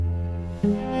Hey,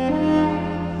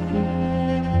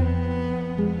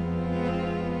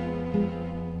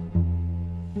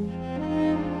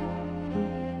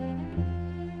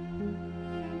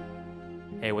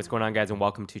 what's going on, guys, and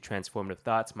welcome to Transformative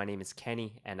Thoughts. My name is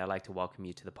Kenny, and I'd like to welcome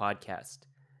you to the podcast.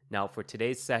 Now, for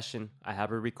today's session, I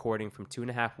have a recording from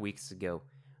 2.5 weeks ago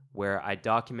where I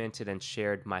documented and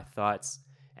shared my thoughts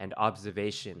and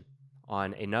observation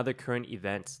on another current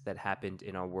event that happened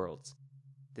in our world.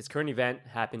 This current event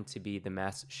happened to be the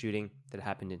mass shooting that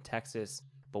happened in Texas,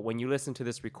 but when you listen to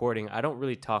this recording, I don't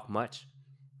really talk much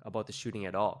about the shooting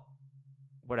at all.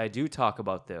 What I do talk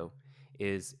about, though,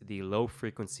 is the low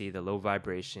frequency, the low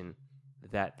vibration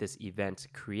that this event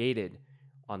created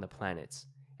on the planet,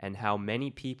 and how many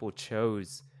people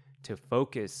chose to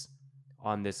focus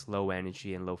on this low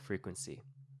energy and low frequency.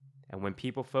 And when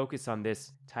people focus on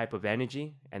this type of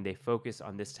energy and they focus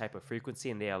on this type of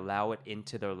frequency and they allow it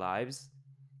into their lives,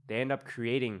 they end up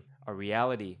creating a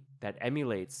reality that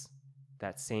emulates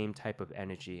that same type of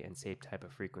energy and same type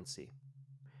of frequency.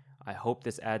 I hope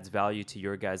this adds value to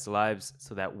your guys' lives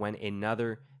so that when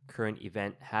another current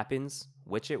event happens,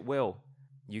 which it will,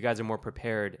 you guys are more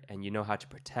prepared and you know how to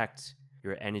protect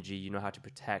your energy, you know how to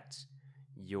protect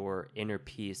your inner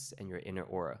peace and your inner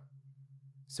aura.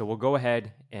 So we'll go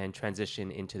ahead and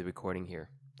transition into the recording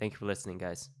here. Thank you for listening,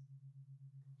 guys.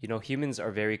 You know, humans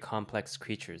are very complex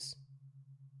creatures.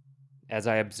 As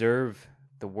I observe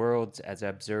the world, as I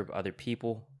observe other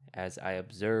people, as I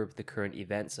observe the current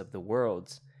events of the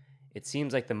world, it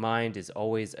seems like the mind is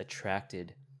always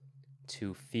attracted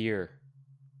to fear.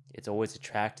 It's always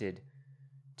attracted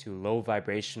to low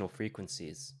vibrational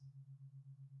frequencies.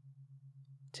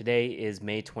 Today is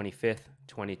May 25th,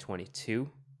 2022,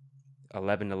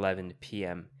 11:11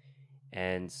 p.m.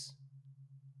 And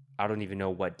I don't even know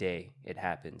what day it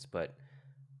happens, but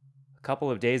a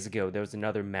couple of days ago, there was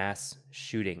another mass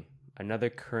shooting, another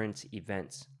current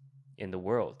event in the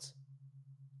world.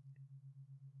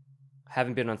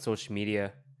 Haven't been on social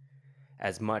media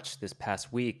as much this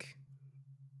past week.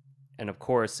 And of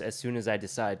course, as soon as I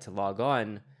decide to log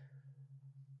on,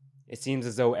 it seems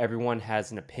as though everyone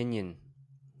has an opinion.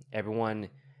 Everyone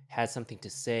has something to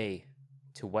say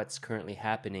to what's currently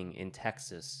happening in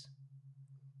Texas.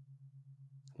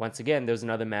 Once again, there's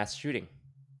another mass shooting.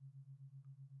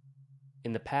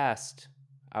 In the past,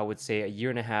 I would say 1.5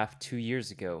 years, 2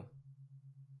 years ago,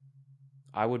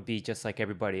 I would be just like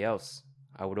everybody else.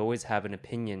 I would always have an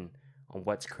opinion on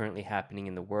what's currently happening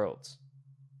in the world.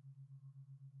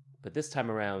 But this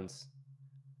time around,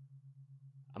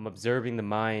 I'm observing the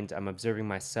mind, I'm observing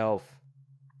myself,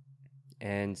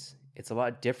 and it's a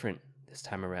lot different this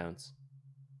time around.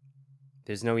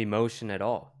 There's no emotion at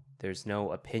all. There's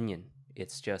no opinion.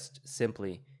 It's just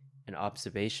simply an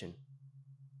observation.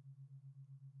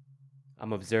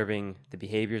 I'm observing the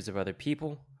behaviors of other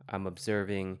people. I'm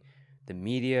observing the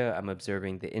media. I'm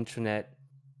observing the internet.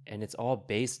 And it's all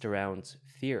based around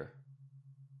fear.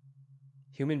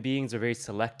 Human beings are very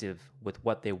selective with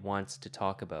what they want to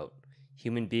talk about.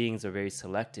 Human beings are very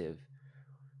selective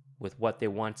with what they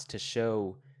want to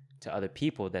show to other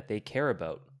people that they care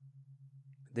about.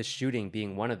 This shooting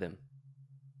being one of them.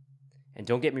 And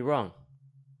don't get me wrong,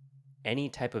 any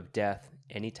type of death,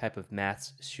 any type of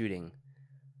mass shooting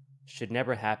should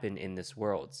never happen in this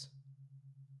world.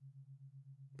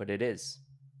 But it is.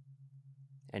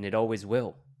 And it always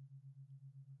will.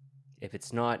 If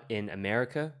it's not in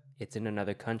America, it's in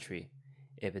another country.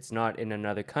 If it's not in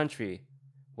another country,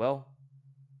 well,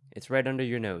 it's right under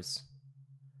your nose.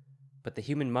 But the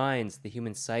human mind, the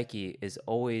human psyche is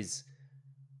always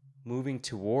moving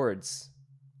towards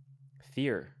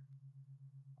fear.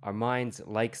 Our mind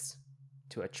likes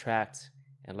to attract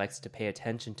and likes to pay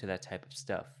attention to that type of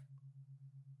stuff.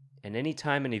 And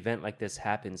anytime an event like this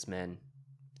happens, man,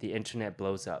 the internet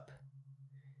blows up.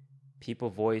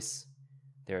 People voice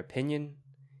their opinion,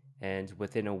 and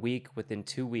within a week, within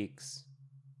 2 weeks,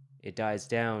 it dies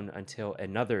down until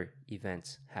another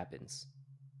event happens.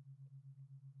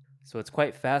 So it's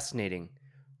quite fascinating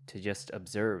to just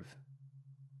observe.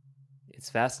 It's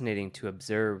fascinating to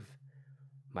observe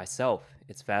myself.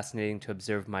 It's fascinating to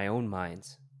observe my own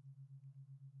mind.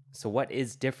 So what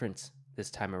is different this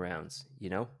time around,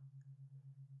 you know?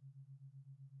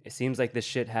 It seems like this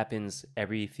shit happens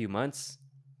every few months.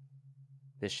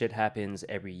 This shit happens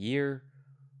every year.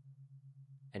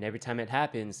 And every time it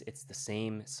happens, it's the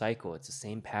same cycle. It's the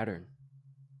same pattern.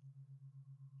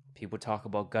 People talk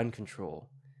about gun control.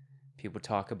 People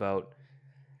talk about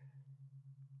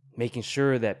making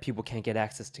sure that people can't get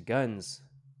access to guns.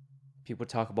 People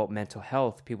talk about mental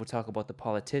health. People talk about the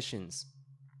politicians.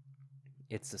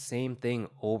 It's the same thing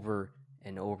over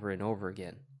and over and over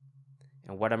again.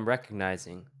 And what I'm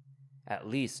recognizing, at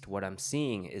least what I'm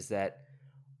seeing, is that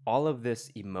all of this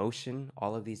emotion,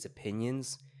 all of these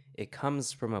opinions, it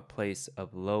comes from a place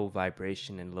of low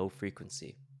vibration and low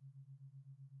frequency.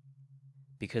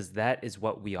 Because that is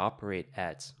what we operate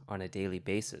at on a daily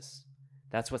basis.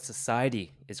 That's what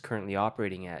society is currently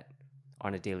operating at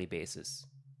on a daily basis.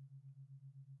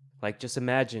 Like, just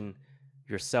imagine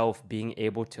yourself being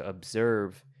able to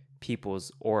observe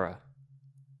people's aura.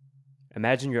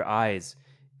 Imagine your eyes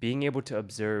being able to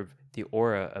observe the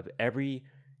aura of every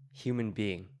human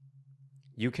being.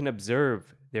 You can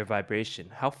observe their vibration.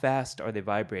 How fast are they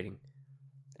vibrating?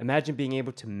 Imagine being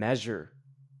able to measure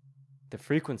the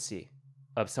frequency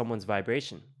of someone's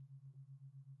vibration.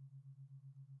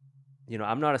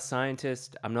 I'm not a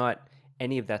scientist, I'm not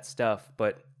any of that stuff,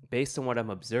 but based on what I'm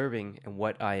observing and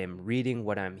what I am reading,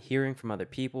 what I'm hearing from other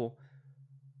people,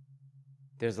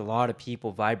 there's a lot of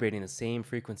people vibrating the same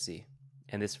frequency.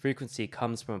 And this frequency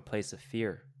comes from a place of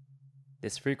fear.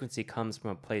 This frequency comes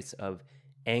from a place of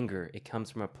anger. It comes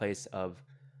from a place of,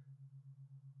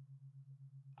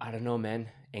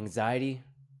 anxiety,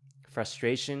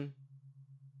 frustration.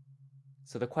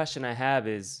 So the question I have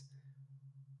is,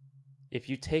 if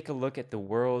you take a look at the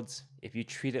world, if you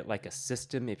treat it like a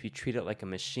system, if you treat it like a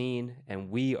machine,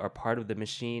 and we are part of the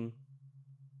machine,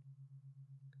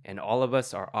 and all of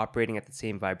us are operating at the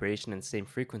same vibration and same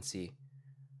frequency,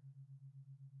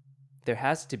 there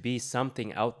has to be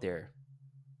something out there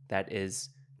that is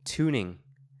tuning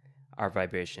our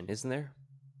vibration, isn't there?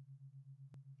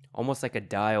 Almost like a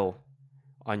dial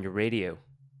on your radio.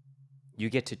 You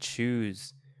get to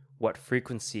choose what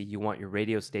frequency you want your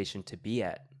radio station to be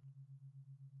at.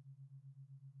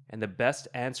 And the best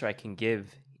answer I can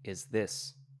give is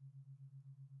this,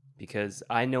 because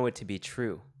I know it to be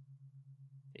true.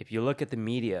 If you look at the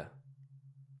media,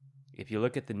 if you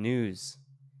look at the news,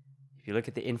 if you look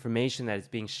at the information that is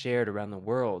being shared around the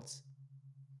world,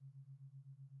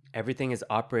 everything is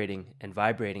operating and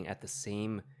vibrating at the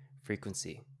same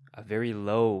frequency, a very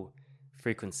low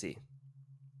frequency.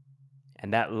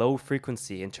 And that low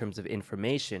frequency in terms of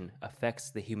information affects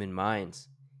the human mind.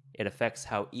 It affects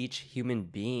how each human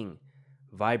being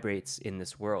vibrates in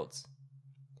this world.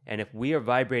 And if we are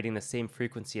vibrating the same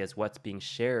frequency as what's being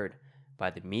shared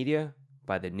by the media,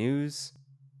 by the news,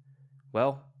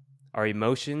 well, our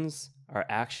emotions, our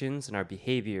actions, and our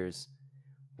behaviors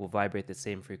will vibrate the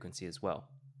same frequency as well.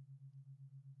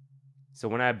 So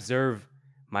when I observe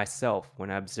myself,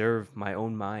 when I observe my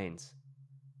own mind,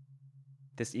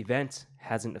 this event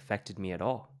hasn't affected me at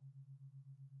all.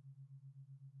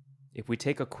 If we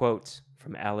take a quote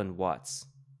from Alan Watts,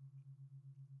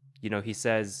 he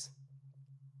says,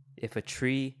 "If a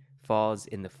tree falls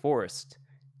in the forest,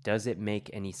 does it make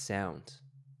any sound?"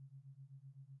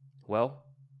 Well,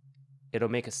 it'll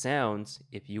make a sound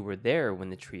if you were there when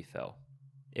the tree fell.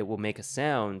 It will make a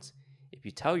sound if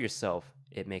you tell yourself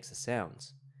it makes a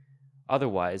sound.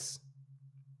 Otherwise,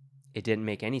 it didn't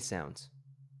make any sound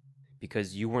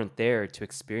because you weren't there to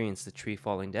experience the tree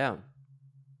falling down.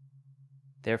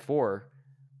 Therefore,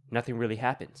 nothing really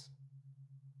happened.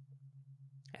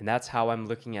 And that's how I'm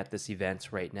looking at this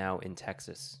event right now in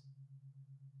Texas.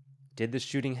 Did the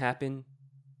shooting happen?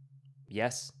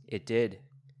 Yes, it did,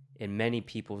 in many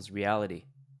people's reality.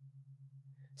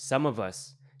 Some of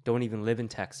us don't even live in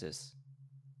Texas,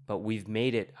 but we've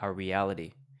made it our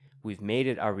reality. We've made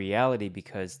it our reality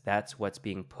because that's what's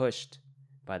being pushed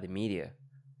by the media.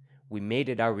 We made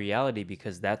it our reality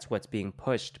because that's what's being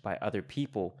pushed by other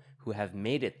people who have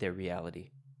made it their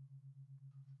reality.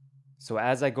 So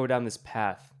as I go down this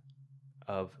path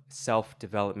of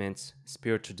self-development,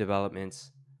 spiritual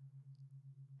development,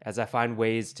 as I find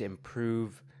ways to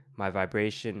improve my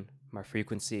vibration, my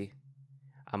frequency,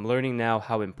 I'm learning now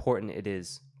how important it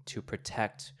is to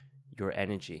protect your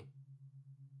energy.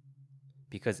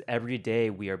 Because every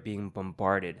day we are being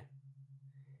bombarded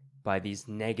by these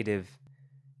negative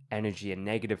energy and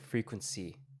negative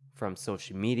frequency from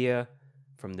social media,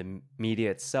 from the media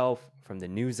itself, from the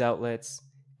news outlets.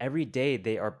 Every day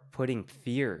they are putting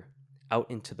fear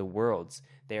out into the world.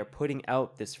 They are putting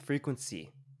out this frequency.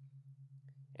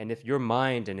 And if your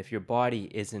mind and if your body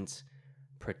isn't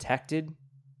protected,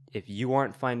 if you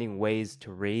aren't finding ways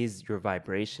to raise your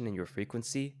vibration and your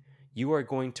frequency, you are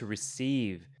going to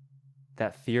receive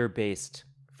that fear-based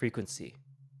frequency.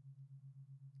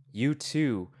 You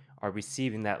too are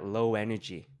receiving that low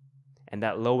energy, and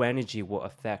that low energy will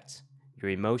affect your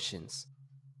emotions.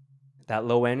 That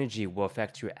low energy will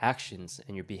affect your actions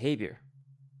and your behavior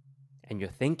and your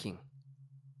thinking.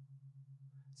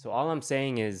 So all I'm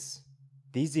saying is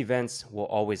these events will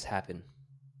always happen.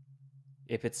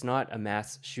 If it's not a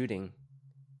mass shooting,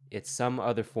 it's some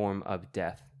other form of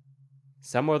death.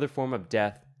 Some other form of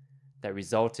death that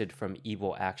resulted from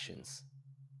evil actions.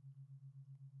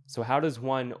 So how does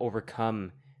one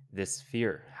overcome this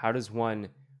fear? How does one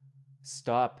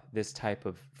stop this type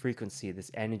of frequency, this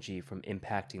energy from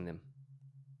impacting them?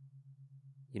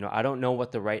 I don't know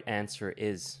what the right answer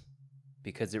is,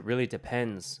 because it really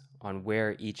depends on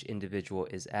where each individual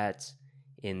is at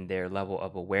in their level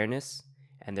of awareness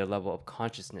and their level of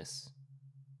consciousness.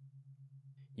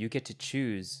 You get to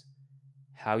choose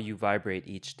how you vibrate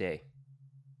each day.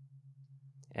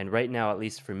 And right now, at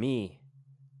least for me,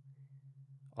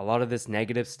 a lot of this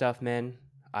negative stuff, man,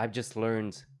 I've just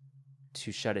learned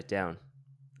to shut it down.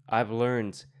 I've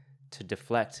learned to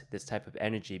deflect this type of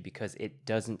energy because it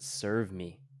doesn't serve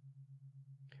me.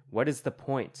 What is the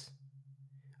point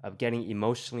of getting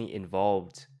emotionally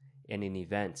involved in an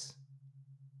event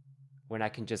when I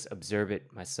can just observe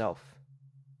it myself?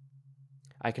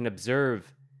 I can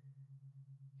observe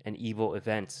an evil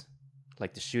event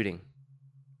like the shooting.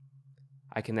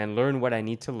 I can then learn what I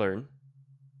need to learn,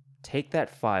 take that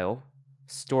file,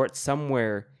 store it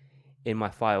somewhere in my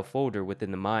file folder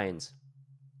within the mind,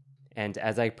 and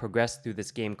as I progress through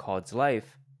this game called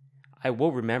life, I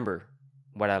will remember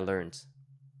what I learned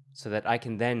so that I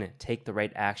can then take the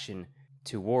right action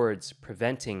towards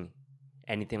preventing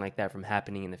anything like that from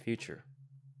happening in the future.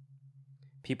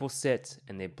 People sit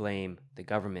and they blame the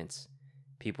government.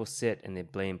 People sit and they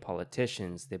blame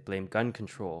politicians. They blame gun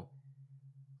control.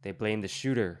 They blame the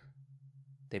shooter.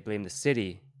 They blame the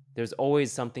city. There's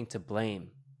always something to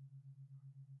blame.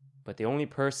 But the only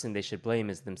person they should blame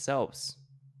is themselves.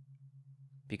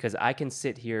 Because I can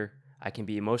sit here, I can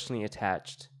be emotionally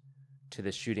attached to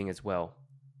the shooting as well.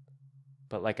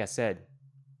 But like I said,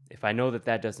 if I know that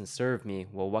that doesn't serve me,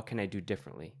 well, what can I do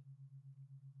differently?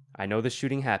 I know the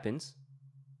shooting happens.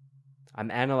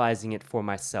 I'm analyzing it for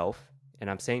myself, and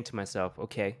I'm saying to myself,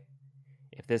 okay,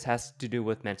 if this has to do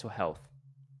with mental health,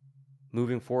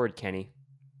 moving forward, Kenny,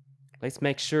 let's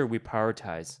make sure we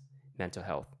prioritize mental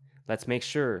health. Let's make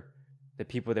sure the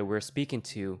people that we're speaking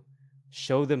to,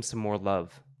 show them some more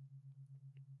love,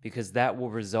 because that will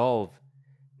resolve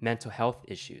mental health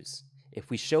issues. If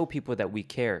we show people that we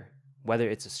care, whether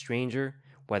it's a stranger,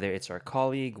 whether it's our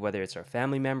colleague, whether it's our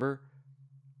family member,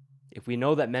 if we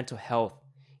know that mental health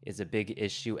is a big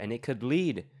issue and it could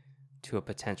lead to a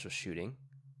potential shooting,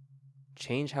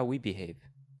 change how we behave.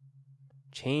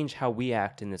 Change how we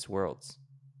act in this world.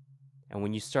 And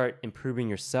when you start improving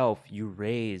yourself, you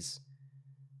raise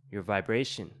your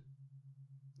vibration.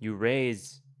 You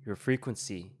raise your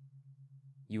frequency.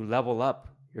 You level up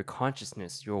your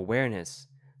consciousness, your awareness,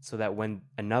 so that when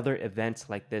another event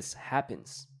like this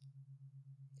happens,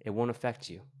 it won't affect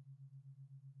you.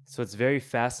 So it's very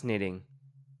fascinating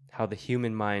how the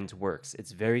human mind works.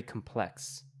 It's very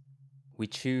complex. We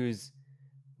choose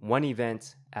one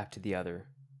event after the other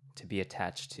to be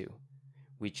attached to.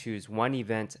 We choose one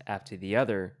event after the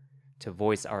other to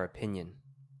voice our opinion.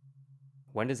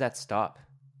 When does that stop?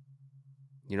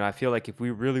 I feel like if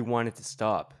we really wanted to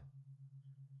stop,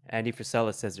 Andy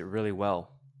Frisella says it really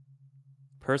well.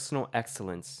 Personal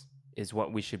excellence is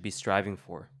what we should be striving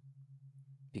for.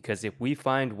 Because if we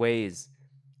find ways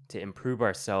to improve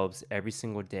ourselves every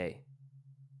single day,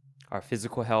 our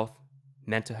physical health,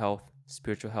 mental health,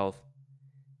 spiritual health,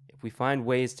 if we find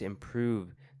ways to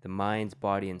improve the mind,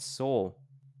 body, and soul,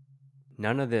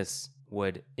 none of this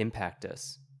would impact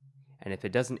us. And if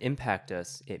it doesn't impact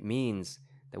us, it means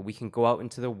that we can go out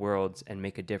into the world and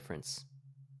make a difference.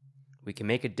 We can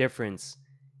make a difference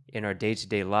in our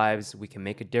day-to-day lives. We can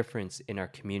make a difference in our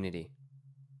community.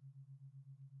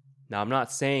 Now, I'm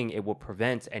not saying it will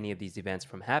prevent any of these events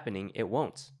from happening. It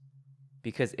won't,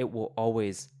 because it will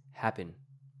always happen.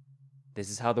 This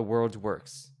is how the world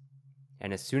works.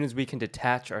 And as soon as we can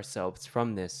detach ourselves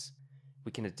from this,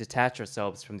 we can detach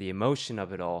ourselves from the emotion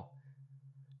of it all,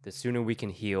 the sooner we can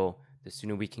heal, the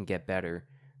sooner we can get better,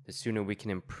 the sooner we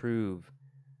can improve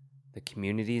the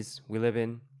communities we live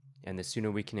in, and the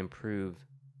sooner we can improve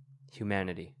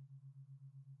humanity.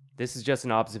 This is just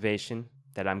an observation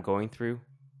that I'm going through.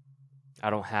 I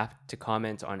don't have to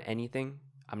comment on anything.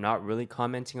 I'm not really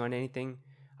commenting on anything.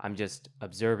 I'm just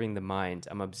observing the mind.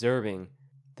 I'm observing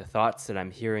the thoughts that I'm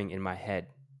hearing in my head.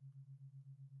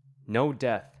 No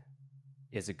death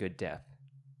is a good death,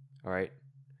 all right?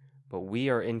 But we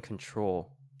are in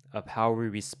control of how we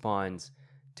respond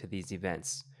to these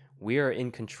events. We are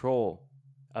in control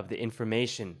of the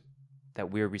information that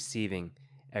we're receiving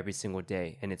every single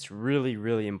day. And it's really,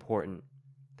 really important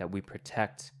that we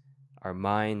protect our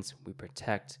minds, we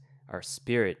protect our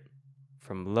spirit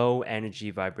from low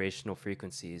energy vibrational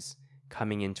frequencies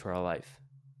coming into our life.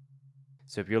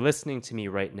 So if you're listening to me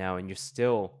right now and you're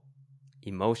still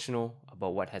emotional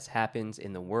about what has happened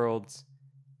in the world,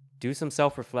 do some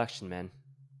self-reflection, man.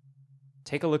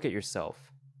 Take a look at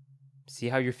yourself. See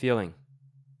how you're feeling.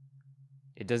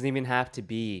 It doesn't even have to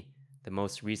be the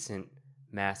most recent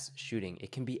mass shooting.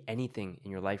 It can be anything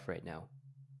in your life right now.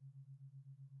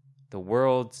 The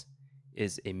world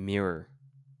is a mirror.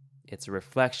 It's a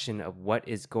reflection of what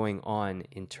is going on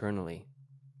internally.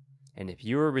 And if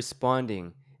you are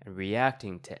responding and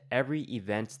reacting to every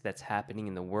event that's happening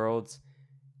in the world,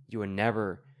 you are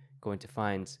never going to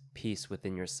find peace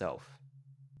within yourself.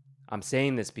 I'm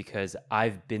saying this because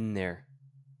I've been there.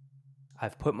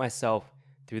 I've put myself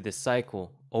through this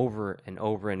cycle over and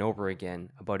over and over again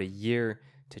about a year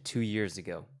to 2 years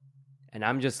ago. And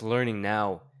I'm just learning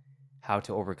now how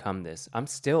to overcome this. I'm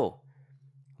still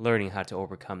learning how to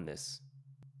overcome this.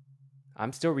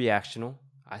 I'm still reactional.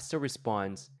 I still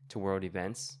respond to world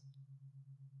events.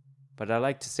 But I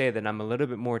like to say that I'm a little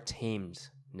bit more tamed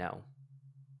now.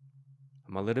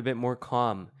 I'm a little bit more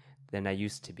calm than I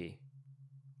used to be.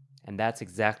 And that's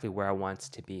exactly where I want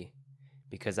to be,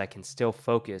 because I can still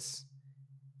focus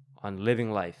on living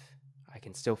life. I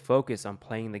can still focus on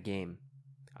playing the game.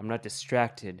 I'm not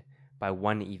distracted by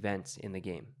one event in the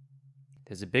game.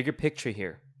 There's a bigger picture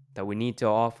here that we need to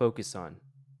all focus on.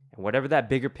 And whatever that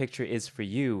bigger picture is for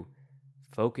you,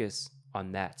 focus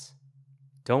on that.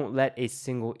 Don't let a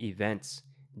single event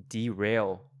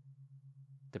derail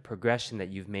the progression that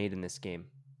you've made in this game.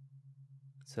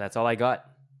 So that's all I got.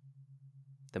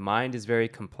 The mind is very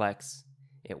complex.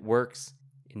 It works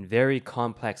in very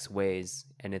complex ways,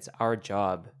 and it's our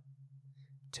job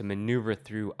to maneuver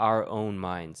through our own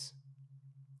minds,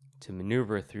 to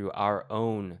maneuver through our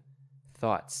own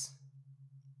thoughts.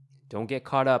 Don't get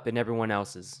caught up in everyone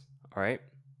else's, all right?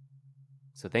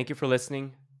 So thank you for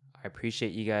listening. I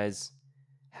appreciate you guys.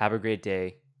 Have a great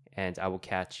day, and I will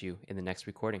catch you in the next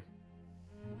recording.